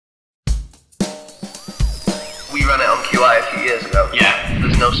ran it on QI a few years ago. Yeah.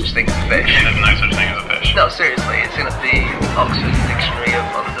 There's no such thing as a fish. There's no such thing as a fish. No, seriously, it's in the Oxford Dictionary of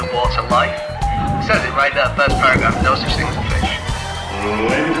Underwater Life. It says it right there, first paragraph, no such thing as a fish.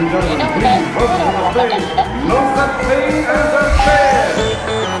 Ladies and gentlemen, please welcome to the stage, no such thing as a fish!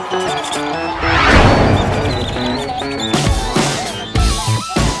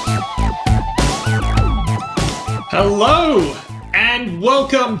 Hello, and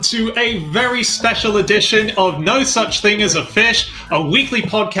welcome to a very special edition of No Such Thing as a Fish, a weekly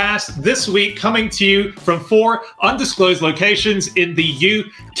podcast this week coming to you from 4 undisclosed locations in the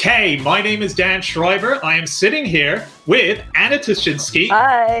UK. My name is Dan Schreiber. I am sitting here with Anna Tuszynski.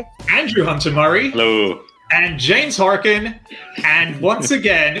 Hi. Andrew Hunter-Murray. Hello. And James Harkin. And once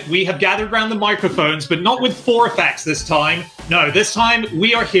again, we have gathered around the microphones, but not with 4 facts this time. No, this time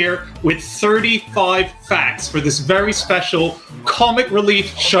we are here with 35 facts for this very special comic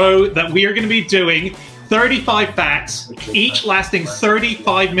relief show that we are going to be doing. 35 facts, each lasting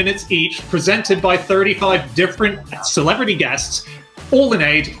 35 minutes each, presented by 35 different celebrity guests, all in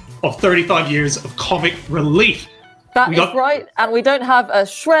aid of 35 years of comic relief. That is right, and we don't have a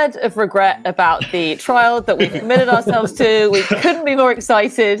shred of regret about the trial that we've committed ourselves to. We couldn't be more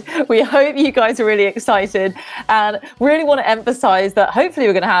excited. We hope you guys are really excited, and really want to emphasize that hopefully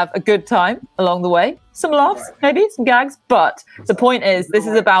we're going to have a good time along the way. Some laughs, maybe, some gags, but the point is this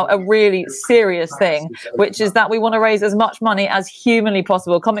is about a really serious thing, which is that we want to raise as much money as humanly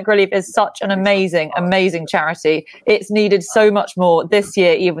possible. Comic Relief is such an amazing, amazing charity. It's needed so much more this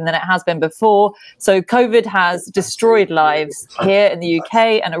year even than it has been before. So COVID has destroyed lives here in the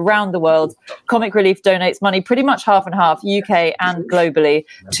UK and around the world. Comic Relief donates money pretty much half and half, UK and globally,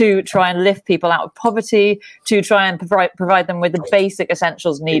 to try and lift people out of poverty, to try and provide them with the basic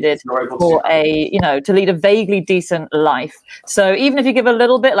essentials needed for to lead a vaguely decent life. So even if you give a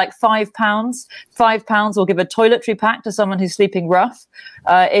little bit, like £5 will give a toiletry pack to someone who's sleeping rough.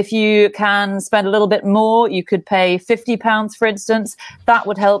 If you can spend a little bit more, you could pay £50, for instance. That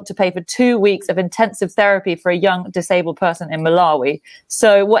would help to pay for 2 weeks of intensive therapy for a young disabled person in Malawi.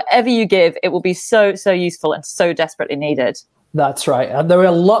 So whatever you give, it will be so, so useful and so desperately needed. That's right. And there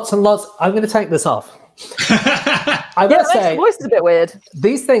are lots and lots. I'm going to take this off. I will say, voice is a bit weird.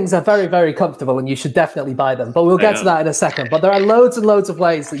 These things are very, very comfortable and you should definitely buy them. But we'll get to that in a second. But there are loads and loads of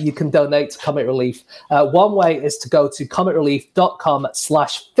ways that you can donate to Comic Relief. One way is to go to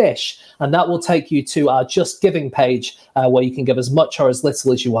comicrelief.com/fish, and that will take you to our Just Giving page, where you can give as much or as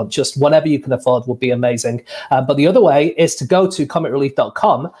little as you want. Just whatever you can afford would be amazing. But the other way is to go to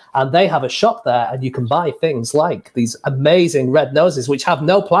comicrelief.com, and they have a shop there, and you can buy things like these amazing red noses, which have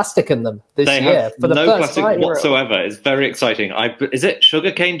no plastic in them this year. For the no plastic whatsoever. It's very exciting. Is it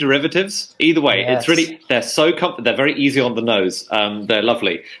sugarcane derivatives? Either way, yes. It's really, they're so comfortable. They're very easy on the nose. They're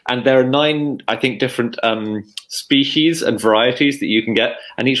lovely. And there are 9, I think, different species and varieties that you can get.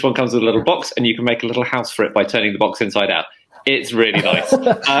 And each one comes with a little box, and you can make a little house for it by turning the box inside out. It's really nice.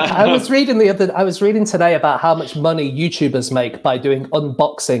 I was reading today about how much money YouTubers make by doing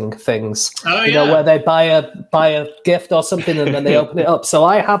unboxing things. Oh, you know, where they buy a gift or something and then they open it up. So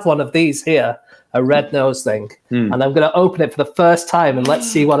I have one of these here, a red nose thing, and I'm going to open it for the first time and let's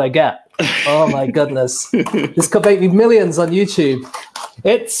see what I get. Oh my goodness, this could make me millions on YouTube.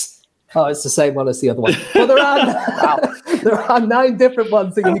 It's the same one as the other one. But there are 9 different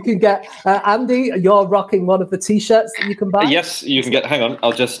ones that you can get. Andy, you're rocking one of the T-shirts that you can buy. Yes, you can get. Hang on,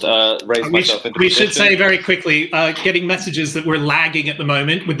 I'll just raise myself into We position. should say very quickly, getting messages that we're lagging at the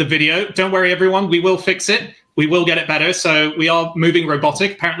moment with the video. Don't worry, everyone. We will fix it. We will get it better. So we are moving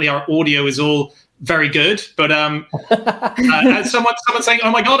robotic. Apparently, our audio is all very good. But someone saying, "Oh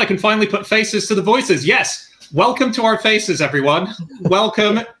my God, I can finally put faces to the voices." Yes. Welcome to our faces, everyone.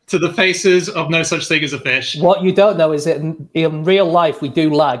 Welcome to the faces of No Such Thing as a Fish. What you don't know is that in real life, we do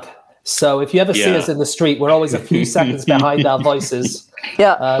lag. So if you ever see us in the street, we're always a few seconds behind our voices.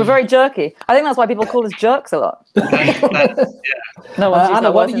 Yeah, we're very jerky. I think that's why people call us jerks a lot. No one's used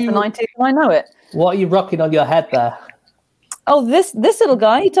that word since the 90s, and I know it. What are you rocking on your head there? Oh, this little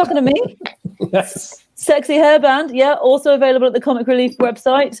guy. You talking to me? Yes. Sexy hairband, yeah, also available at the Comic Relief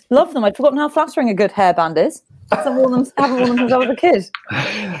website. Love them. I'd forgotten how flattering a good hairband is. Haven't worn them since I was a kid.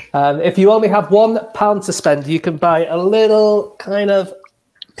 If you only have £1 to spend, you can buy a little kind of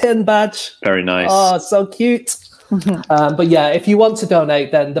pin badge. Very nice. Oh, so cute. But yeah, if you want to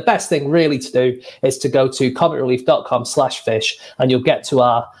donate, then the best thing really to do is to go to comicrelief.com/fish, and you'll get to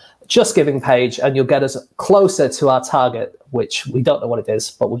our Just Giving page, and you'll get us closer to our target, which we don't know what it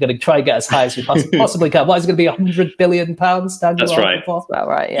is, but we're going to try and get as high as we possibly can. What is it going to be, £100 billion? That's right. About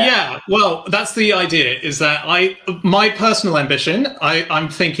right, yeah. Yeah, well, that's the idea, is that my personal ambition, I'm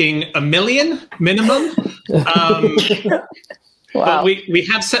thinking $1 million minimum But we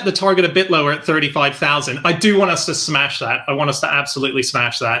have set the target a bit lower at 35,000. I do want us to smash that. I want us to absolutely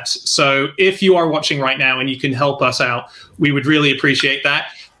smash that. So if you are watching right now and you can help us out, we would really appreciate that.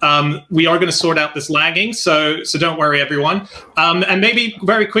 We are going to sort out this lagging, so don't worry, everyone. And maybe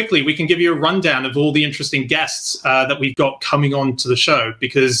very quickly, we can give you a rundown of all the interesting guests that we've got coming on to the show,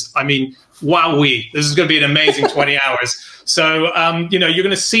 because, I mean, wowee, this is going to be an amazing 20 hours. So, you know, you're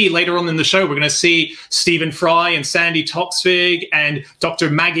going to see later on in the show, we're going to see Stephen Fry and Sandy Toksvig and Dr.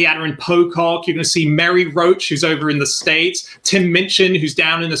 Maggie Adarin-Pocock. You're going to see Mary Roach, who's over in the States, Tim Minchin, who's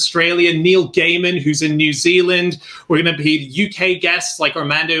down in Australia, Neil Gaiman, who's in New Zealand. We're going to be UK guests like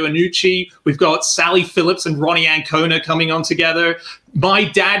Armando Iannucci. We've got Sally Phillips and Ronnie Ancona coming on together. My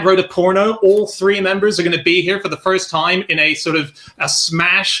Dad Wrote a Porno. All three members are going to be here for the first time in a sort of a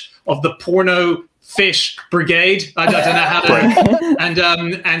smash of the porno fish brigade. I don't know how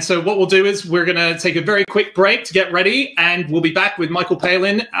to. And so what we'll do is we're going to take a very quick break to get ready, and we'll be back with Michael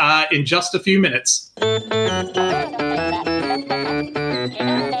Palin in just a few minutes.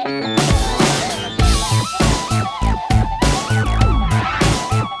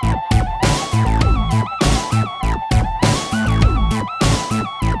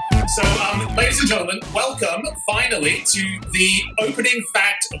 Ladies and gentlemen, welcome finally to the opening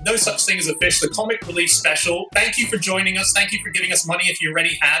fact of No Such Thing as a Fish, the comic relief special. Thank you for joining us. Thank you for giving us money if you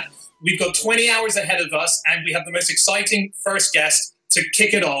already had. We've got 20 hours ahead of us, and we have the most exciting first guest to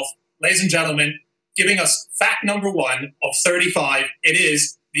kick it off. Ladies and gentlemen, giving us fact number 1 of 35, it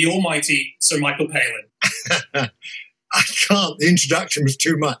is the almighty Sir Michael Palin. I can't. The introduction was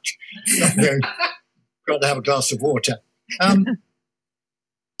too much. Got to have a glass of water.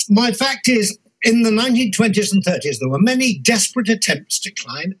 My fact is, in the 1920s and 30s, there were many desperate attempts to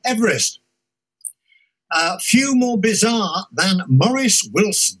climb Everest. Few more bizarre than Maurice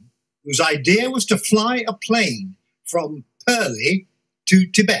Wilson, whose idea was to fly a plane from Purley to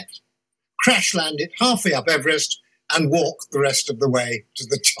Tibet, crash land it halfway up Everest, and walk the rest of the way to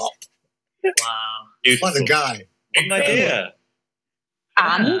the top. Wow. Beautiful. What a guy. What an idea.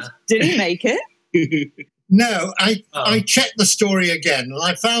 And did he make it? No, I checked the story again, and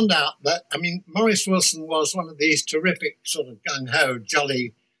I found out that, I mean, Maurice Wilson was one of these terrific sort of gung-ho,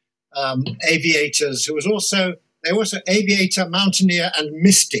 jolly aviators who was also aviator, mountaineer, and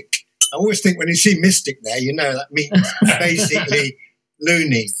mystic. I always think when you see mystic there, you know that means basically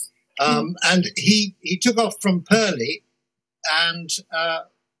loony. And he took off from Purley, and I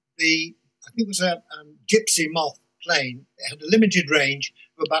think it was a gypsy moth plane. It had a limited range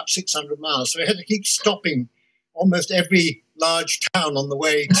of about 600 miles, so he had to keep stopping almost every large town on the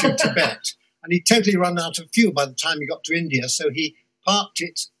way to Tibet. And he'd totally run out of fuel by the time he got to India, so he parked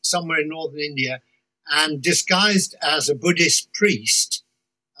it somewhere in northern India and, disguised as a Buddhist priest,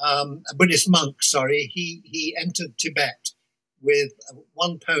 a Buddhist monk, sorry, he entered Tibet with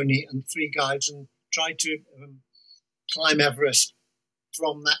 1 pony and 3 guides and tried to climb Everest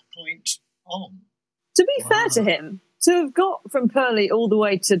from that point on. To be fair to him, to have got from Purley all the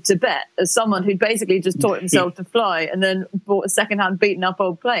way to Tibet as someone who basically just taught himself to fly and then bought a second-hand beaten-up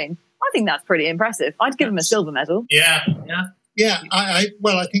old plane, I think that's pretty impressive. I'd give him a silver medal. Yeah.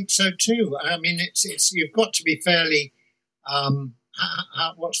 Well, I think so too. I mean, it's you've got to be fairly,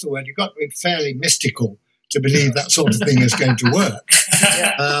 what's the word? You've got to be fairly mystical to believe that sort of thing is going to work.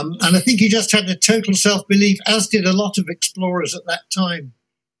 And I think he just had a total self-belief, as did a lot of explorers at that time.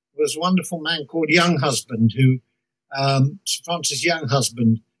 There was a wonderful man called Younghusband, who Francis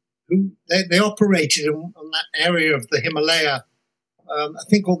Younghusband, who they operated on that area of the Himalaya, I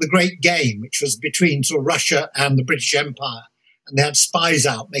think called the Great Game, which was between sort of Russia and the British Empire. And they had spies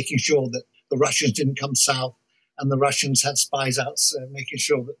out, making sure that the Russians didn't come south, and the Russians had spies out, making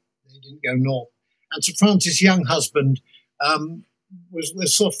sure that they didn't go north. And Sir Francis Younghusband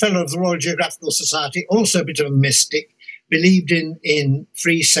was sort of fellow of the Royal Geographical Society, also a bit of a mystic, believed in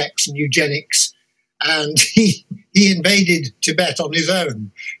free sex and eugenics, and he invaded Tibet on his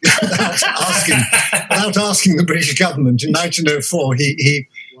own without asking the British government. In 1904, he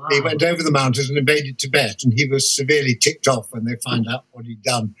went over the mountains and invaded Tibet, and he was severely ticked off when they found out what he'd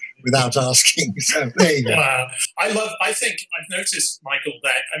done without asking. So there you go. Wow. I think I've noticed, Michael,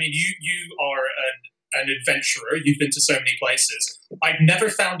 that, I mean, you are an adventurer. You've been to so many places. I've never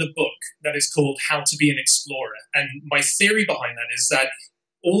found a book that is called How to Be an Explorer. And my theory behind that is that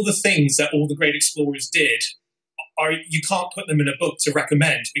all the things that all the great explorers did you can't put them in a book to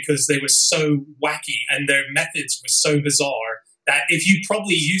recommend because they were so wacky and their methods were so bizarre that if you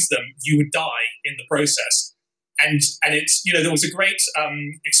probably used them, you would die in the process. And it's, you know, there was a great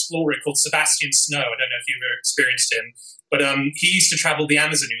explorer called Sebastian Snow. I don't know if you've ever experienced him. But he used to travel the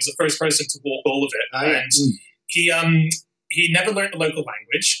Amazon. He was the first person to walk all of it. And he never learned the local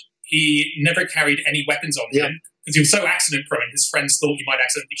language. He never carried any weapons on him because he was so accident prone. His friends thought he might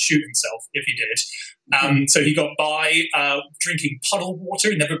accidentally shoot himself if he did. So he got by drinking puddle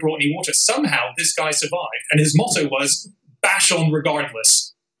water. He never brought any water. Somehow this guy survived. And his motto was, bash on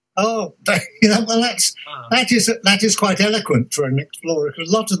regardless. Oh, well, that is quite eloquent for an explorer, because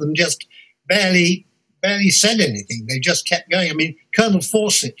a lot of them just barely said anything. They just kept going. I mean, Colonel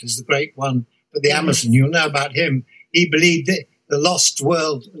Fawcett is the great one for the Amazon. You'll know about him. He believed that the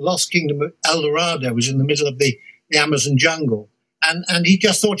lost kingdom of El Dorado was in the middle of the Amazon jungle. And he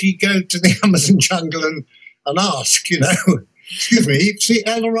just thought he'd go to the Amazon jungle and ask, excuse me, see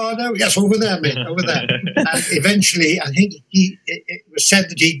El Dorado? Yes, over there, mate, over there. And eventually, I think it was said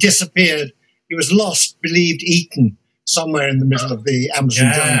that he disappeared. He was lost, believed eaten somewhere in the middle of the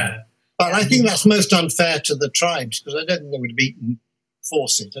Amazon jungle. But I think that's most unfair to the tribes, because I don't think they would have eaten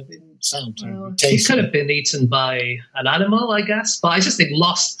Fawcett. It didn't sound too tasty. He could have been eaten by an animal, I guess. But I just think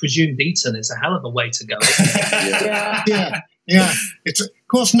lost, presumed eaten is a hell of a way to go. Yeah. Of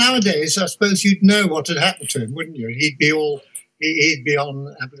course, nowadays, I suppose you'd know what had happened to him, wouldn't you? He'd be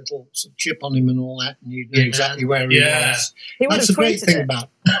on, have a little sort of chip on him and all that, and you'd know exactly where he was. That's the great thing about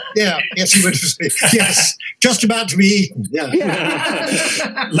it. Yes, he would have. Yes, just about to be eaten. Yeah.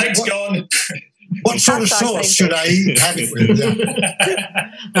 Legs gone. What sort of sauce should I have it with?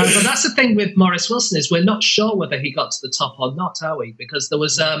 But that's the thing with Maurice Wilson, is we're not sure whether he got to the top or not, are we? Because there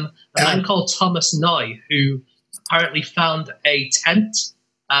was a man called Thomas Noy who apparently found a tent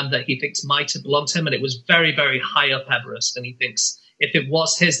that he thinks might have belonged to him, and it was very, very high up Everest, and he thinks if it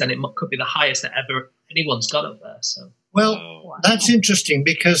was his, then it could be the highest that ever anyone's got up there. So, that's interesting,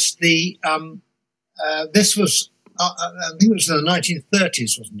 because the this was I think it was in the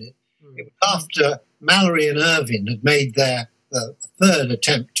 1930s, wasn't it? It was after Mallory and Irvine had made their third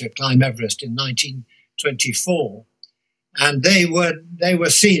attempt to climb Everest in 1924, and they were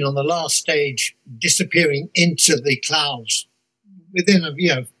seen on the last stage disappearing into the clouds within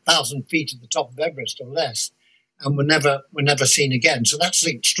 1,000 feet of the top of Everest or less, and were never seen again. So that's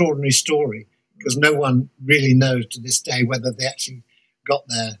an extraordinary story, because no one really knows to this day whether they actually got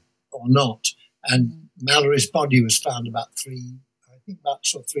there or not. And Mallory's body was found about 3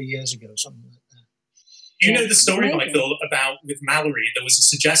 years ago, something like that. You know the story, Michael, about with Mallory, there was a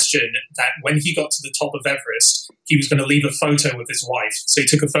suggestion that when he got to the top of Everest, he was going to leave a photo of his wife. So he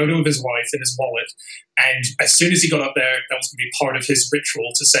took a photo of his wife in his wallet, and as soon as he got up there, that was going to be part of his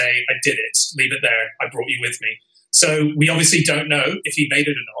ritual to say, I did it, leave it there, I brought you with me. So we obviously don't know if he made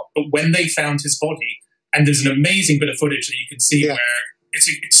it or not, but when they found his body, and there's an amazing bit of footage that you can see where it's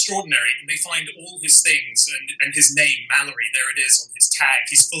extraordinary, and they find all his things and his name, Mallory, there it is on his tag.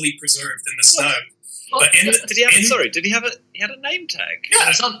 He's fully preserved in the snow. But did he have a name tag?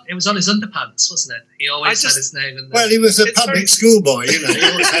 Yeah, it was on his underpants, wasn't it? He always had his name. Well, he was a public schoolboy, He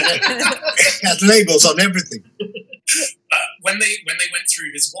always had labels on everything. When they went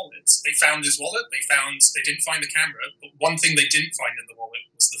through his wallet, they found his wallet. They didn't find the camera, but one thing they didn't find in the wallet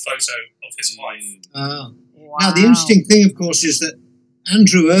was the photo of his wife. Wow. Now the interesting thing, of course, is that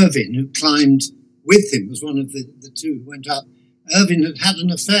Andrew Irvine, who climbed with him, was one of the two who went up. Irvine had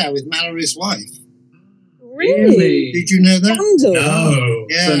an affair with Mallory's wife. Really? Did you know that? No.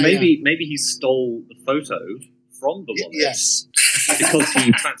 Yeah, so maybe he stole the photo from the wallet. Yes. Because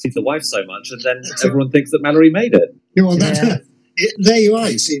he fancied the wife so much, and then everyone thinks that Mallory made it. There you are.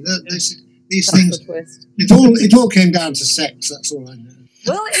 You see, these things. It all came down to sex. That's all I know.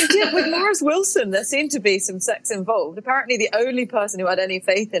 Well, it did. With Maurice Wilson, there seemed to be some sex involved. Apparently, the only person who had any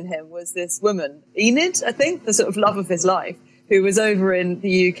faith in him was this woman, Enid, I think, the sort of love of his life, who was over in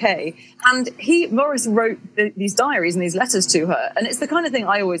the UK. And Maurice wrote these diaries and these letters to her. And it's the kind of thing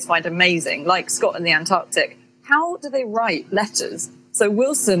I always find amazing, like Scott in the Antarctic. How do they write letters? So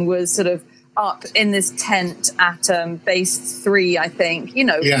Wilson was sort of up in this tent at base 3, I think,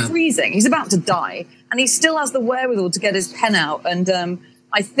 freezing. He's about to die. And he still has the wherewithal to get his pen out. And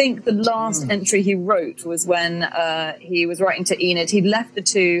I think the last entry he wrote was when he was writing to Enid. He'd left the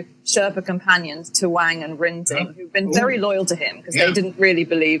two Sherpa companions, Tuwang and Rinting, who've been very loyal to him because they didn't really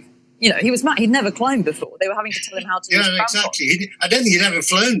believe, he was mad. He'd never climbed before. They were having to tell him how to use exactly. I don't think he'd ever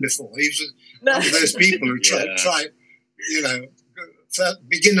flown before. He was one of those people who try,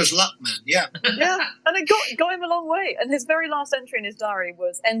 beginner's luck, man. Yeah. Yeah, and it got him a long way. And his very last entry in his diary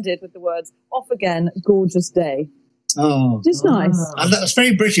was ended with the words, "Off again, gorgeous day." Oh, just nice. And that's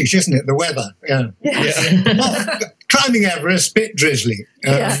very British, isn't it? The weather, Well, climbing Everest, bit drizzly. He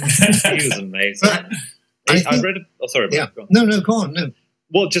was amazing. I read. Sorry, go on. No, go on. No.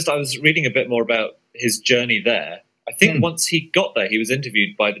 Well, I was reading a bit more about his journey there. I think once he got there, he was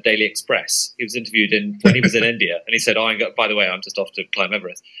interviewed by the Daily Express. He was interviewed when he was in India, and he said, by the way, I'm just off to climb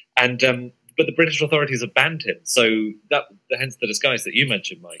Everest. And but the British authorities have banned him, so hence the disguise that you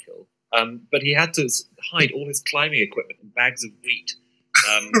mentioned, Michael. But he had to hide all his climbing equipment in bags of wheat.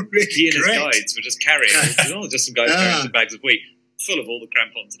 Really he and his great. guides were just carrying, just some guys carrying some bags of wheat, full of all the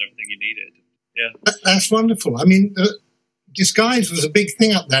crampons and everything you needed. Yeah, That's wonderful. I mean, disguise was a big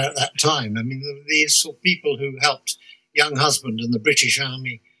thing up there at that time. I mean, these sort of people who helped Young Husband and the British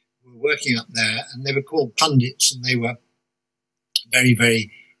Army were working up there, and they were called pundits, and they were very,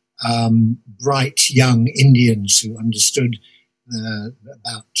 very bright young Indians who understood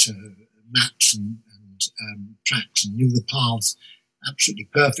about maps and tracks and knew the paths absolutely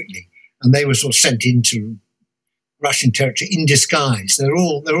perfectly. And they were sort of sent into Russian territory in disguise. They're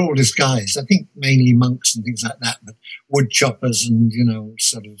all disguised. I think mainly monks and things like that, but wood choppers and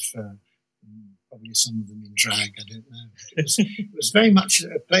sort of probably some of them in drag. I don't know. It was very much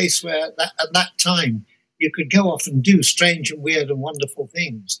a place where at that time you could go off and do strange and weird and wonderful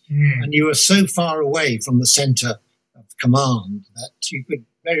things, and you were so far away from the centre of command that you could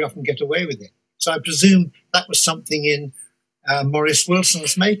very often get away with it. So I presume that was something in Maurice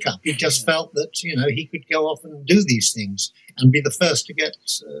Wilson's makeup. He just felt that, he could go off and do these things and be the first to get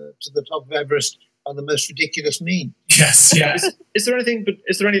to the top of Everest by the most ridiculous means. Yes, yeah. Is there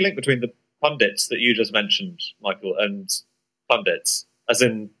any link between the pundits that you just mentioned, Michael, and pundits, as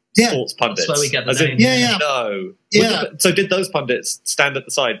in sports pundits? That's where we get the name. Yeah. No. Yeah. So did those pundits stand at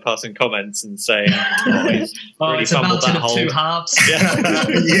the side passing comments and saying, really it's a fumbled mountain that of hold? 2 halves. Yeah.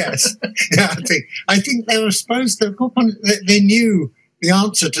 Yes. Yeah, I think they were supposed to, they knew the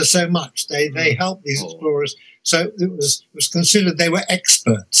answer to so much. They helped these explorers. So it was considered they were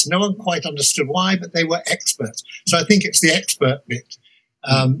experts. No one quite understood why, but they were experts. So I think it's the expert bit,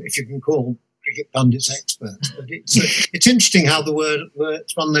 if you can call cricket pundits experts. But it's interesting how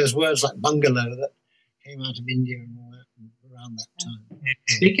it's one of those words like bungalow that came out of India and all that around that time.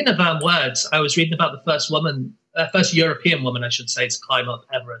 Speaking of words, I was reading about the first European woman, I should say, to climb up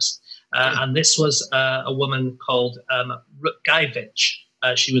Everest. And this was a woman called Rutkiewicz.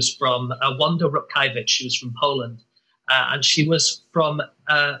 She was from Wanda Rutkiewicz. She was from Poland. And she was from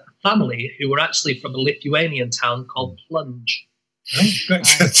a family who were actually from a Lithuanian town called Plunge.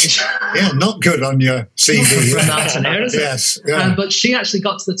 Yeah, not good on your CV. From mountaineer, is it? Yes. Yeah. But she actually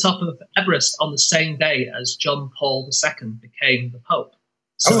got to the top of Everest on the same day as John Paul II became the Pope.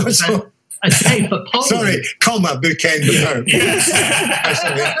 So a day for Poland. Sorry, comma became the Pope.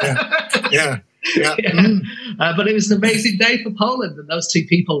 Yeah. But it was an amazing day for Poland, and those two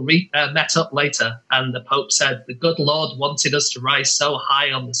people met up later, and the Pope said, the good Lord wanted us to rise so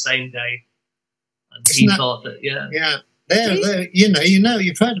high on the same day. And he thought that, Yeah.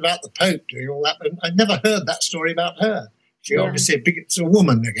 You've heard about the Pope doing all that, but I'd never heard that story about her. She obviously, it's a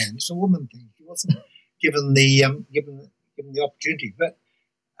woman again. It's a woman thing. She wasn't given the opportunity. But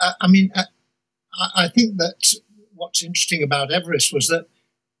I think that what's interesting about Everest was that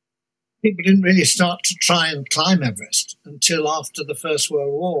people didn't really start to try and climb Everest until after the First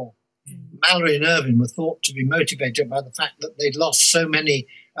World War. Mallory and Irvine were thought to be motivated by the fact that they'd lost so many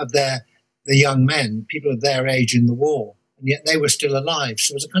of the young men, people of their age in the war, and yet they were still alive.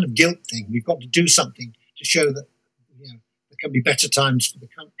 So it was a kind of guilt thing. We've got to do something to show that there can be better times for the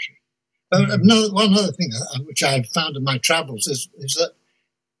country. But one other thing which I've found in my travels is that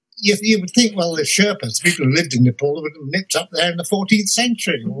you would think, well, the Sherpas, people who lived in Nepal, would have nipped up there in the 14th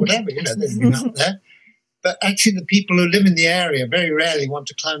century or whatever, they've been up there. But actually the people who live in the area very rarely want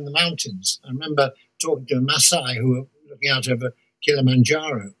to climb the mountains. I remember talking to a Masai who were looking out over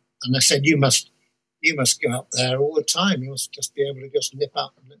Kilimanjaro, and I said, you must go up there all the time. You must just be able to just nip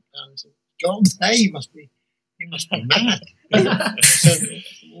up and nip down. And say, God, you must be mad. I said,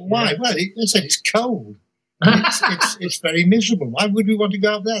 why? Well, they said it's cold. It's very miserable. Why would we want to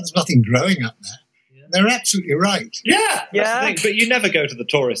go up there? There's nothing growing up there. They're absolutely right. Yeah. That's the thing. But you never go to the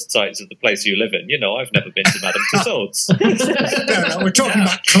tourist sites of the place you live in. I've never been to Madame Tussauds. No, we're talking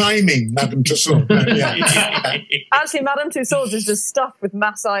about climbing Madame Tussauds. Actually, Madame Tussauds is just stuffed with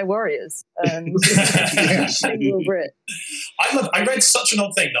Masai warriors. Over it. I read such an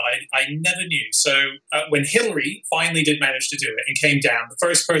odd thing that I never knew. So when Hillary finally did manage to do it and came down, the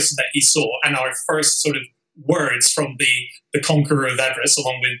first person that he saw, and our first sort of words from the conqueror of Everest,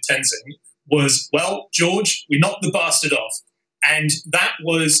 along with Tenzing, was, well, George, we knocked the bastard off. And that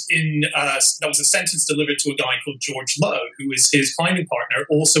was a sentence delivered to a guy called George Lowe, who was his climbing partner,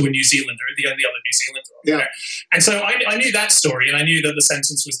 also a New Zealander, the only other New Zealander on there. And so I knew that story, and I knew that the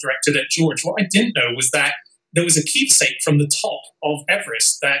sentence was directed at George. What I didn't know was that there was a keepsake from the top of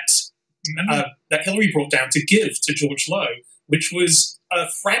Everest that that Hillary brought down to give to George Low, which was a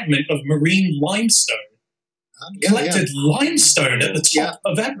fragment of marine limestone. Collected limestone at the top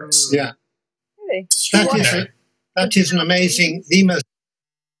of Everest. Yeah. Really? That is an amazing, the most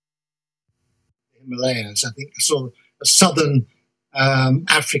Himalayas. I think sort of a southern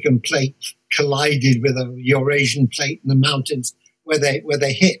African plate collided with a Eurasian plate, and the mountains where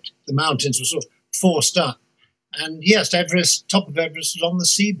they hit, the mountains were sort of forced up. And yes, Everest, top of Everest is on the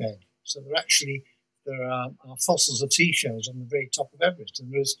seabed. So there are fossils of seashells on the very top of Everest,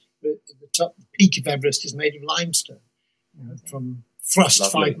 and the peak of Everest is made of limestone, from thrust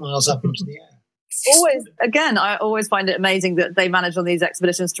 5 miles up into the air. I always find it amazing that they manage on these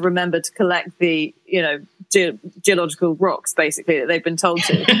expeditions to remember to collect the, geological rocks, basically, that they've been told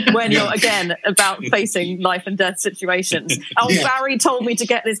to, when you're, again, about facing life and death situations. Barry told me to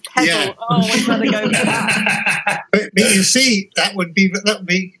get this pebble. I'd rather go for that. But you see, that would be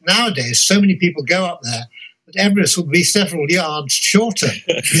nowadays, so many people go up there, that Everest would be several yards shorter.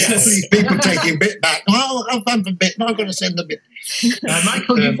 People taking a bit back. Oh, I've done a bit. Now I'm going to send a bit.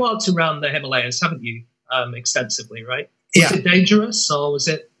 Michael, you've walked around the Himalayas, haven't you? Extensively, right? Was it dangerous, or was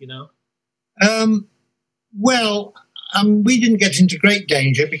it, we didn't get into great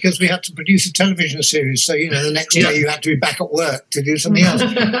danger because we had to produce a television series. So, the next day you had to be back at work to do something else.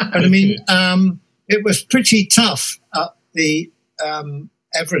 But I mean, it was pretty tough up the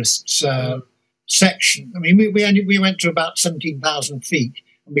Everest section. I mean, we went to about 17,000 feet,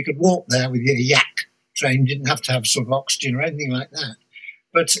 and we could walk there with a yak train. Didn't have to have sort of oxygen or anything like that.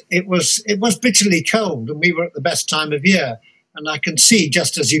 But it was bitterly cold, and we were at the best time of year. And I can see,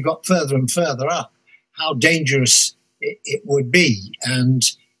 just as you got further and further up, how dangerous it would be. And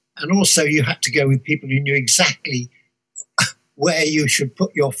also you had to go with people who knew exactly where you should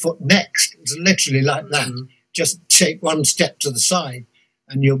put your foot next. It's literally like that. Just take one step to the side,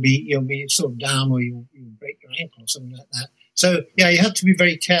 and you'll be sort of down, or you'll break your ankle or something like that. So, you had to be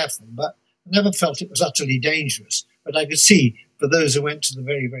very careful. But I never felt it was utterly dangerous. But I could see, for those who went to the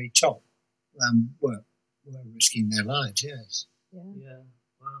very, very top, were risking their lives, yes. Yeah.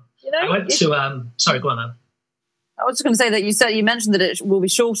 Wow. I went to, sorry, go on, Anne. I was just going to say that you mentioned that it will be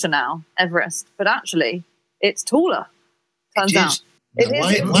shorter now, Everest, but actually it's taller, turns out.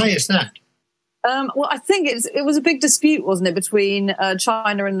 Why is that? Well, I think it was a big dispute, wasn't it, between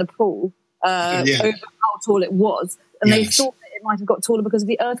China and Nepal over how tall it was. And they thought that it might have got taller because of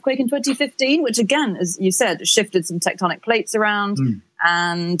the earthquake in 2015, which, again, as you said, shifted some tectonic plates around,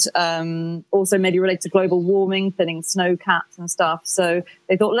 and also maybe related to global warming, thinning snow caps and stuff. So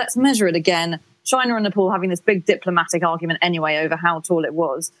they thought, let's measure it again. China and Nepal having this big diplomatic argument anyway over how tall it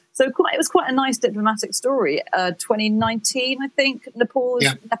was. So it was quite a nice diplomatic story. 2019, I think,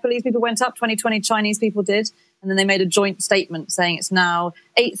 Nepalese people went up. 2020, Chinese people did. And then they made a joint statement saying it's now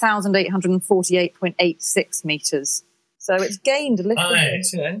 8,848.86 meters. So it's gained a little bit.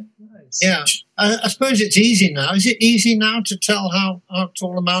 Nice. Yeah. I suppose it's easy now. Is it easy now to tell how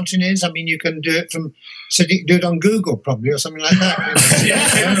tall a mountain is? I mean, you can do it do it on Google probably, or something like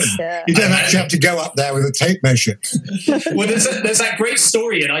that. You don't actually have to go up there with a tape measure. Well, there's that great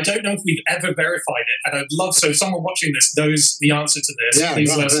story, and I don't know if we've ever verified it, and I'd love, so if someone watching this knows the answer to this,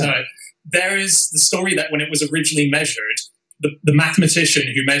 please let us know. There is the story that when it was originally measured, the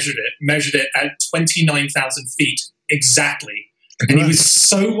mathematician who measured it at 29,000 feet exactly. And he was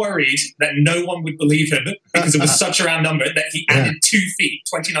so worried that no one would believe him because it was such a round number that he added 2 feet,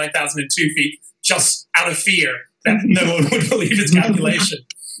 29,002 feet, just out of fear that no one would believe his calculation.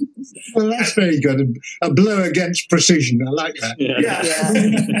 Well, that's very good. A blow against precision. I like that.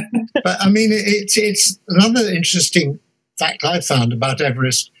 But I mean, it's another interesting fact I found about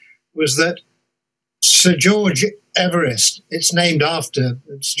Everest was that Sir George Everest, it's named after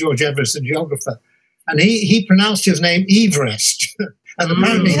Sir George Everest, the geographer, and he pronounced his name Everest. And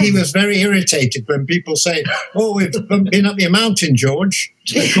apparently he was very irritated when people say, "Oh, we've been up your mountain, George."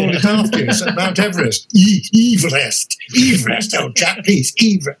 They called it after you, so Mount Everest. Everest, old chap, please,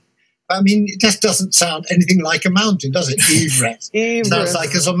 Everest. I mean, it just doesn't sound anything like a mountain, does it? Everest. Sounds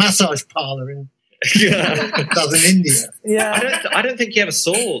like it's a massage parlour in southern India. Yeah, I don't think he ever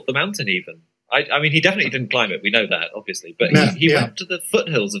saw the mountain even. I mean, he definitely didn't climb it. We know that, obviously. But he went to the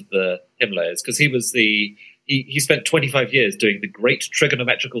foothills of the Himalayas because he was he spent 25 years doing the Great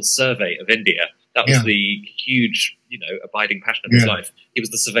Trigonometrical Survey of India. That was the huge, abiding passion of his life. He was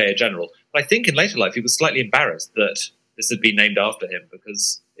the Surveyor General. But I think in later life he was slightly embarrassed that this had been named after him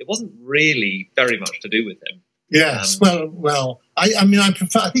because it wasn't really very much to do with him. Yes, well, I mean, I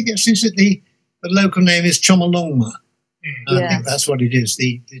prefer. I think it seems that the local name is Chomolungma. I think that's what it is,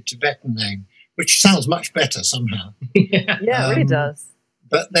 the Tibetan name, which sounds much better somehow. It really does.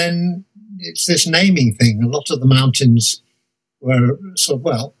 But then it's this naming thing. A lot of the mountains were sort of,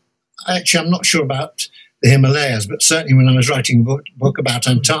 well, actually, I'm not sure about the Himalayas, but certainly when I was writing a book about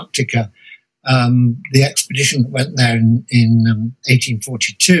Antarctica, the expedition that went there in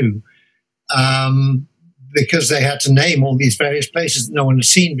 1842, because they had to name all these various places that no one had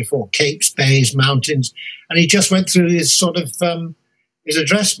seen before, capes, bays, mountains, and he just went through his sort of his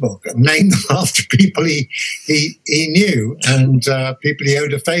address book and named them after people he knew and people he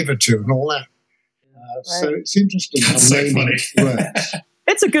owed a favour to and all that. So it's interesting how naming works.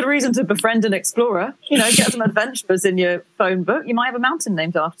 It's a good reason to befriend an explorer. You know, get some adventurers in your phone book. You might have a mountain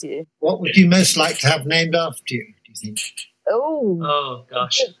named after you. What would you most like to have named after you, do you think? Oh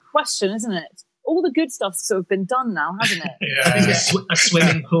gosh. Good question, isn't it? All the good stuff's sort of been done now, hasn't it? I think a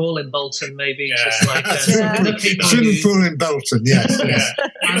swimming pool in Bolton, maybe. Yeah. Just like A swimming pool in Bolton, yes.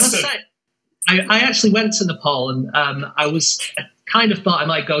 I must say, I actually went to Nepal, and I kind of thought I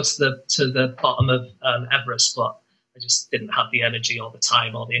might go to the bottom of Everest, but I just didn't have the energy or the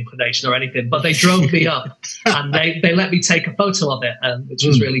time or the inclination or anything. But they drove me up, and they let me take a photo of it, which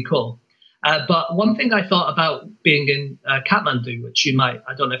was really cool. But one thing I thought about being in Kathmandu, which I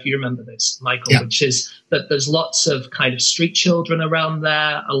don't know if you remember this, Michael, which is that there's lots of kind of street children around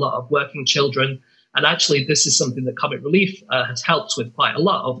there, a lot of working children. And actually, this is something that Comic Relief has helped with quite a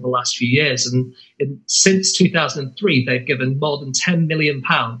lot over the last few years. And since 2003, they've given more than £10 million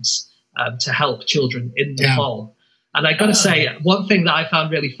to help children in Nepal. And I got to say, one thing that I found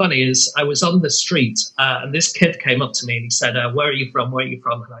really funny is I was on the street and this kid came up to me and he said, where are you from? Where are you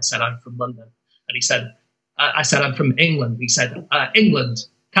from? And I said, I'm from London. And he said, I said, I'm from England. He said, England,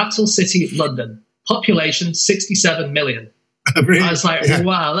 capital city, London, population 67 million. Really? I was like,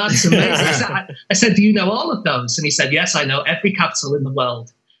 wow, that's amazing. I said, do you know all of those? And he said, yes, I know every capital in the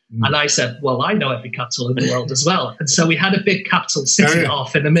world. And I said, well, I know every capital in the world as well. And so we had a big capital city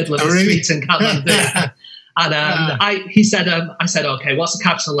off in the middle of the street in Kathmandu. And I said, okay, what's the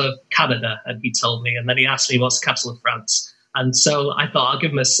capital of Canada? And he told me. And then he asked me, what's the capital of France? And so I thought, I'll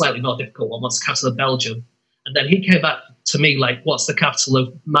give him a slightly more difficult one. What's the capital of Belgium? And then he came back to me like, what's the capital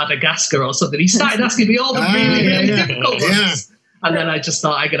of Madagascar or something? He started asking me all the really difficult ones. And then I just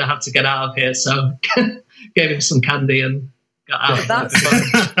thought, I'm going to have to get out of here. So gave him some candy and got out of there.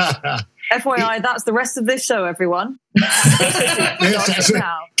 FYI, that's the rest of this show, everyone. Get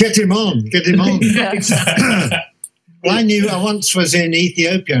him on. Well, I once was in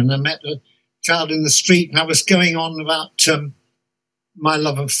Ethiopia and I met a child in the street and I was going on about my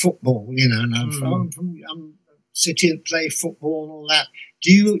love of football, and I'm from a city that play football and all that.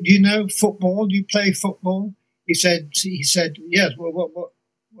 Do you know football? Do you play football? He said, yes. Well,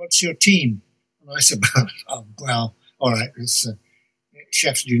 what's your team? And I said, oh, well, all right, it's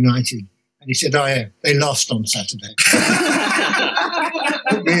Sheffield United. And he said, oh, yeah, they lost on Saturday.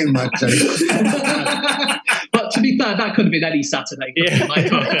 Put me in my place. But to be fair, that could have been any Saturday.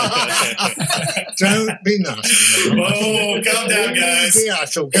 Don't be nasty. Oh, calm down, guys. Yeah, I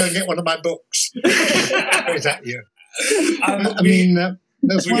shall go and get one of my books. Or is that you?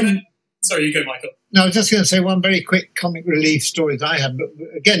 There's one... Sorry, you go, Michael. No, I was just going to say one very quick Comic Relief story that I had. But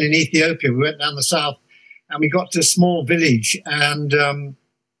again, in Ethiopia, we went down the south and we got to a small village and...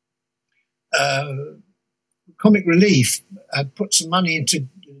 Comic Relief had put some money into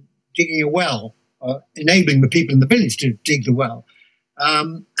digging a well, enabling the people in the village to dig the well.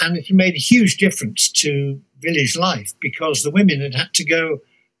 And it made a huge difference to village life because the women had to go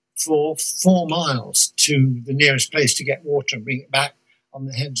for 4 miles to the nearest place to get water and bring it back on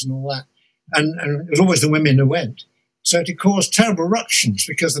their heads and all that. And it was always the women who went. So it caused terrible ructions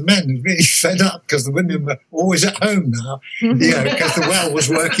because the men were really fed up because the women were always at home now, because the well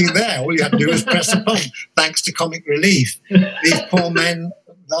was working there. All you had to do was press a pump. Thanks to Comic Relief, these poor men's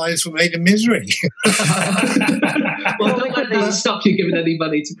lives were made a misery. Well, don't let that stop you giving any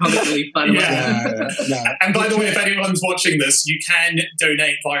money to Comic Relief, by the way. No. And by the way, if anyone's watching this, you can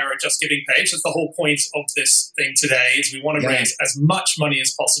donate via our Just Giving page. That's the whole point of this thing today, is we want to raise as much money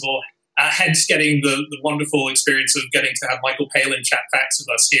as possible. Hence getting the wonderful experience of getting to have Michael Palin chat facts with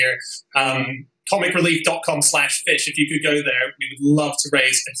us here. Comicrelief.com/fish. If you could go there, we would love to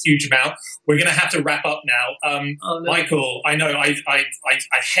raise a huge amount. We're going to have to wrap up now. Michael, I know I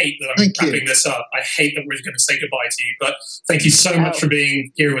hate that I'm wrapping this up. I hate that we're going to say goodbye to you, but thank you so much for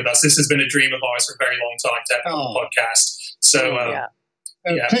being here with us. This has been a dream of ours for a very long time to have on the podcast. So,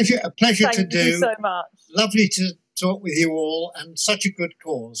 a pleasure to do. Thank you so much. Lovely to talk with you all, and such a good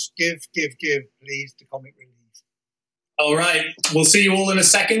cause. Give, please, to Comic Relief. All right. We'll see you all in a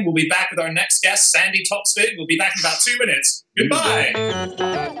second. We'll be back with our next guest, Sandy Topsford. We'll be back in about 2 minutes. Goodbye.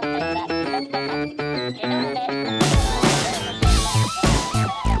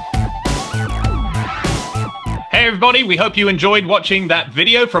 everybody. We hope you enjoyed watching that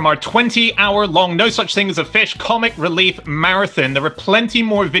video from our 20-hour-long No Such Thing as a Fish comic relief marathon. There are plenty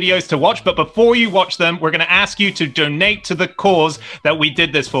more videos to watch, but before you watch them, we're going to ask you to donate to the cause that we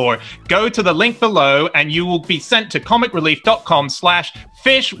did this for. Go to the link below and you will be sent to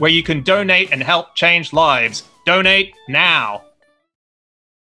comicrelief.com/fish, where you can donate and help change lives. Donate now.